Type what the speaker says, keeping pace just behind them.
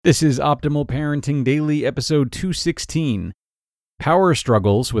This is Optimal Parenting Daily, episode 216, Power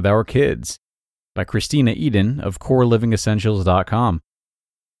Struggles with Our Kids, by Kristena Eden of CoreLivingEssentials.com.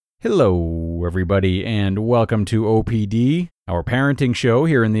 Hello, everybody, and welcome to OPD, our parenting show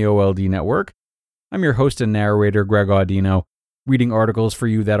here in the OLD network. I'm your host and narrator, Greg Audino, reading articles for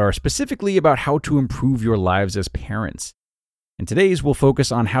you that are specifically about how to improve your lives as parents. And today's we'll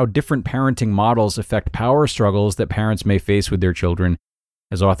focus on how different parenting models affect power struggles that parents may face with their children,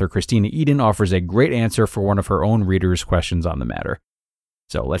 as author Kristena Eden offers a great answer for one of her own readers' questions on the matter.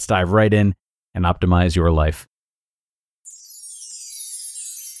 So let's dive right in and optimize your life.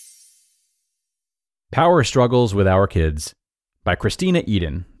 Power Struggles with Our Kids, by Kristena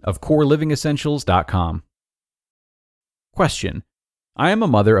Eden of CoreLivingEssentials.com. Question: I am a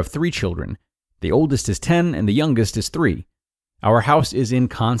mother of 3 children. The oldest is 10 and the youngest is 3. Our house is in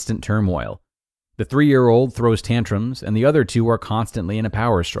constant turmoil. The 3-year-old throws tantrums, and the other 2 are constantly in a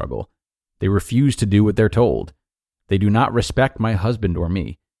power struggle. They refuse to do what they're told. They do not respect my husband or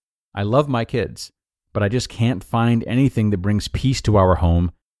me. I love my kids, but I just can't find anything that brings peace to our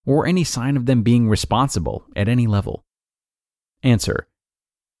home or any sign of them being responsible at any level. Answer: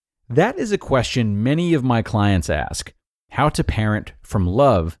 that is a question many of my clients ask. How to parent from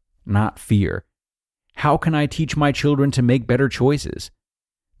love, not fear. How can I teach my children to make better choices?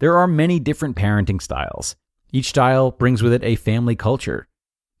 There are many different parenting styles. Each style brings with it a family culture.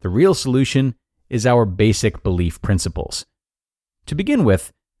 The real solution is our basic belief principles. To begin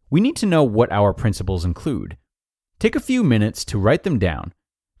with, we need to know what our principles include. Take a few minutes to write them down.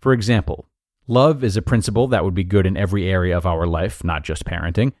 For example, love is a principle that would be good in every area of our life, not just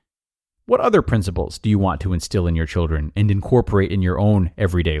parenting. What other principles do you want to instill in your children and incorporate in your own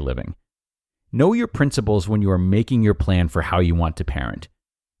everyday living? Know your principles when you are making your plan for how you want to parent.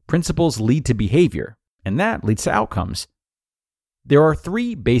 Principles lead to behavior, and that leads to outcomes. There are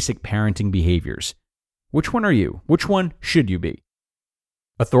 3 basic parenting behaviors. Which one are you? Which one should you be?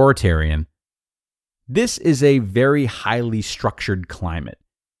 Authoritarian. This is a very highly structured climate.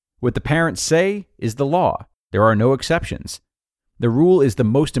 What the parents say is the law. There are no exceptions. The rule is the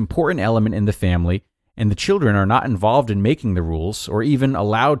most important element in the family, and the children are not involved in making the rules or even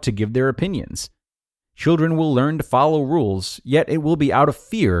allowed to give their opinions. Children will learn to follow rules, yet it will be out of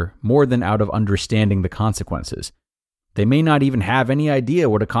fear more than out of understanding the consequences. They may not even have any idea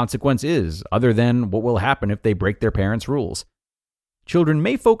what a consequence is, other than what will happen if they break their parents' rules. Children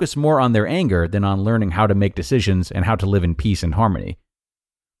may focus more on their anger than on learning how to make decisions and how to live in peace and harmony.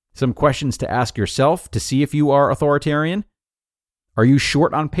 Some questions to ask yourself to see if you are authoritarian. Are you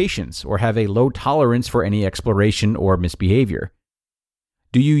short on patience or have a low tolerance for any exploration or misbehavior?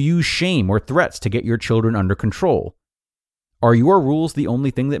 Do you use shame or threats to get your children under control? Are your rules the only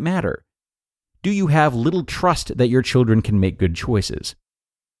thing that matter? Do you have little trust that your children can make good choices?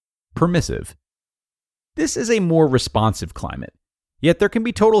 Permissive. This is a more responsive climate, yet there can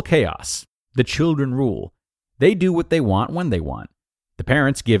be total chaos. The children rule. They do what they want when they want. The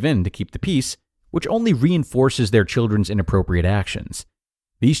parents give in to keep the peace, which only reinforces their children's inappropriate actions.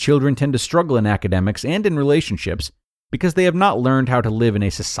 These children tend to struggle in academics and in relationships because they have not learned how to live in a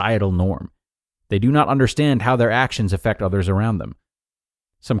societal norm. They do not understand how their actions affect others around them.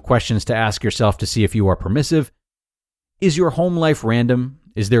 Some questions to ask yourself to see if you are permissive. Is your home life random?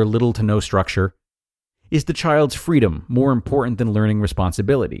 Is there little to no structure? Is the child's freedom more important than learning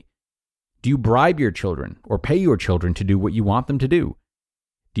responsibility? Do you bribe your children or pay your children to do what you want them to do?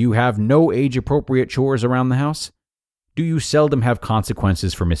 Do you have no age-appropriate chores around the house? Do you seldom have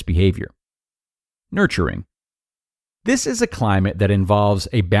consequences for misbehavior? Nurturing. This is a climate that involves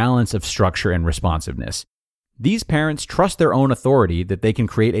a balance of structure and responsiveness. These parents trust their own authority that they can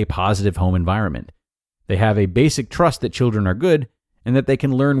create a positive home environment. They have a basic trust that children are good and that they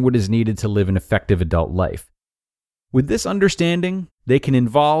can learn what is needed to live an effective adult life. With this understanding, they can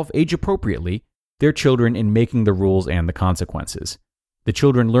involve, age-appropriately, their children in making the rules and the consequences. The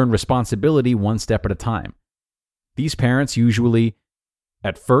children learn responsibility one step at a time. These parents usually,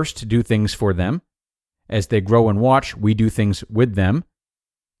 at first, do things for them. As they grow and watch, we do things with them.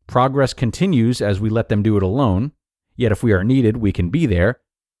 Progress continues as we let them do it alone, yet if we are needed, we can be there.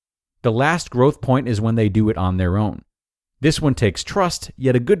 The last growth point is when they do it on their own. This one takes trust,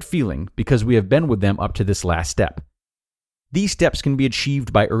 yet a good feeling, because we have been with them up to this last step. These steps can be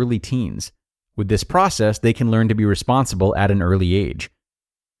achieved by early teens. With this process, they can learn to be responsible at an early age.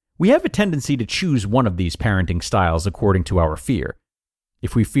 We have a tendency to choose one of these parenting styles according to our fear.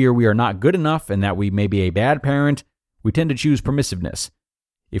 If we fear we are not good enough and that we may be a bad parent, we tend to choose permissiveness.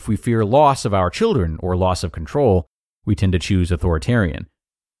 If we fear loss of our children or loss of control, we tend to choose authoritarian.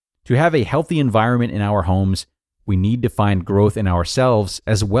 To have a healthy environment in our homes, we need to find growth in ourselves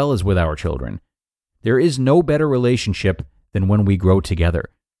as well as with our children. There is no better relationship than when we grow together.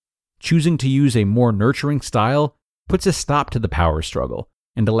 Choosing to use a more nurturing style puts a stop to the power struggle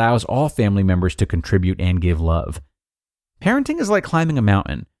and allows all family members to contribute and give love. Parenting is like climbing a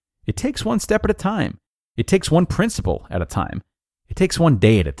mountain. It takes one step at a time. It takes one principle at a time. It takes one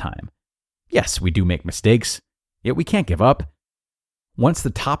day at a time. Yes, we do make mistakes, yet we can't give up. Once the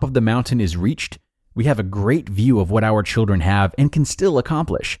top of the mountain is reached, we have a great view of what our children have and can still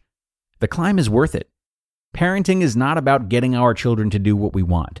accomplish. The climb is worth it. Parenting is not about getting our children to do what we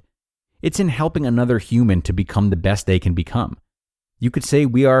want. It's in helping another human to become the best they can become. You could say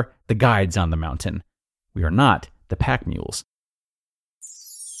we are the guides on the mountain. We are not the pack mules.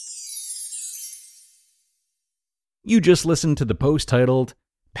 You just listened to the post titled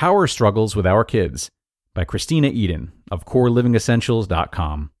Power Struggles with Our Kids by Kristena Eden of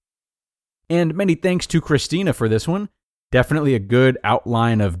CoreLivingEssentials.com. And many thanks to Kristena for this one. Definitely a good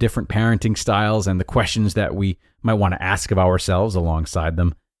outline of different parenting styles and the questions that we might want to ask of ourselves alongside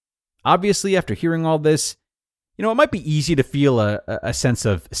them. Obviously, after hearing all this, it might be easy to feel a sense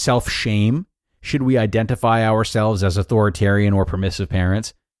of self-shame should we identify ourselves as authoritarian or permissive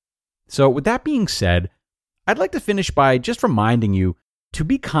parents. So with that being said, I'd like to finish by just reminding you to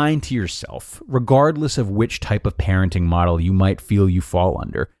be kind to yourself, regardless of which type of parenting model you might feel you fall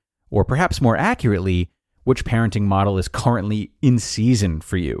under, or perhaps more accurately, which parenting model is currently in season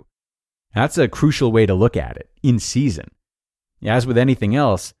for you. That's a crucial way to look at it, in season. As with anything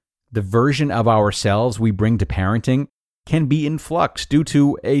else, the version of ourselves we bring to parenting can be in flux due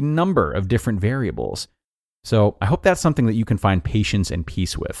to a number of different variables. So I hope that's something that you can find patience and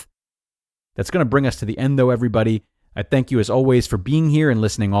peace with. That's going to bring us to the end, though, everybody. I thank you as always for being here and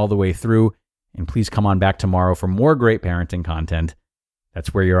listening all the way through. And please come on back tomorrow for more great parenting content.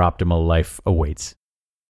 That's where your optimal life awaits.